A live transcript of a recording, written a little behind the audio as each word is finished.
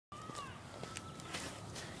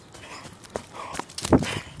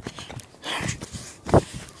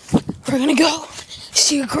We're gonna go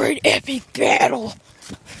see a great epic battle.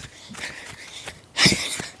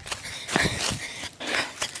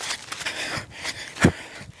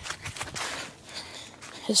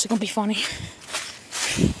 This is gonna be funny.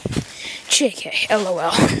 JK,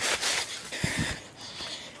 LOL.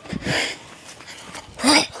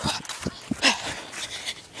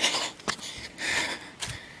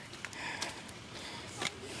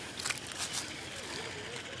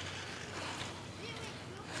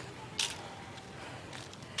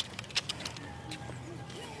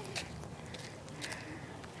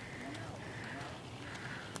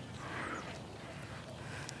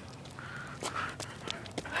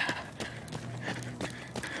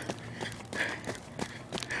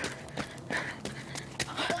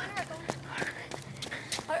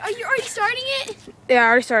 Are you already starting it? Yeah, I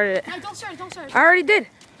already started it. No, don't start it, don't start it. I already did.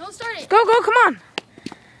 Don't start it. Go, come on.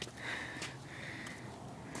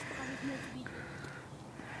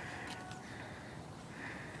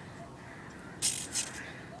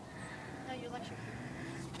 No, you're lecturing.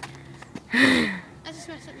 I just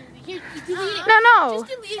messed up the movie. Here, delete it. No.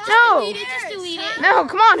 Just delete it. Just No. delete it. Just delete it. No,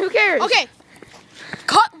 come on, who cares? Okay.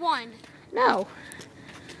 Cut one. No.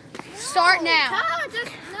 Start now. No.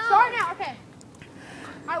 Start now. Okay.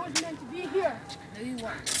 I was meant to be here. No, you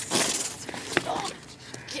weren't. Stop.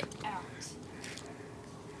 Get out.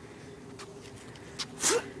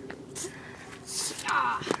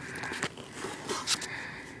 Ah.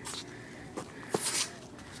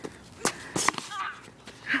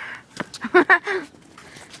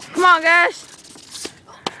 Come on, guys.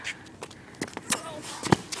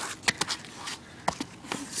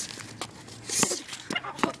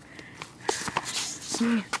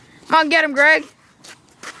 Come on, get him, Greg.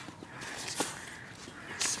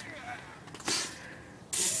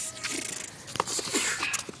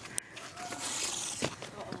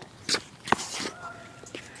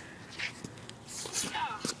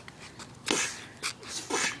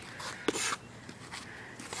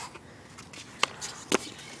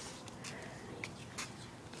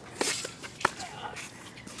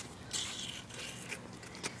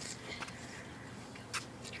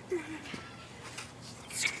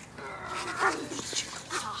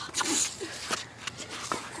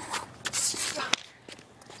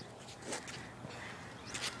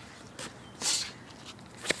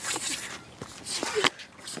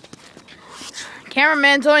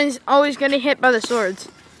 Cameraman's always getting hit by the swords.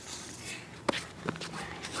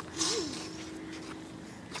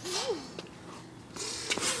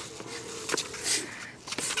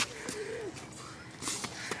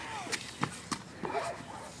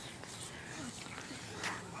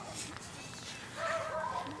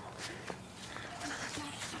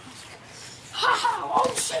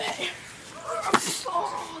 Oh shit!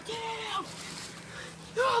 Oh damn!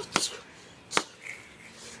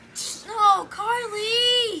 No,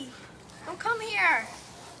 Carly! Don't come here.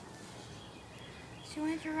 She will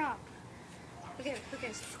interrupt. Okay.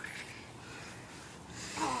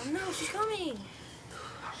 Oh no, she's coming.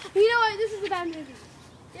 You know what? This is a bad movie.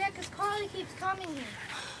 Yeah, because Carly keeps coming here.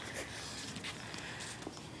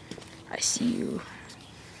 I see you.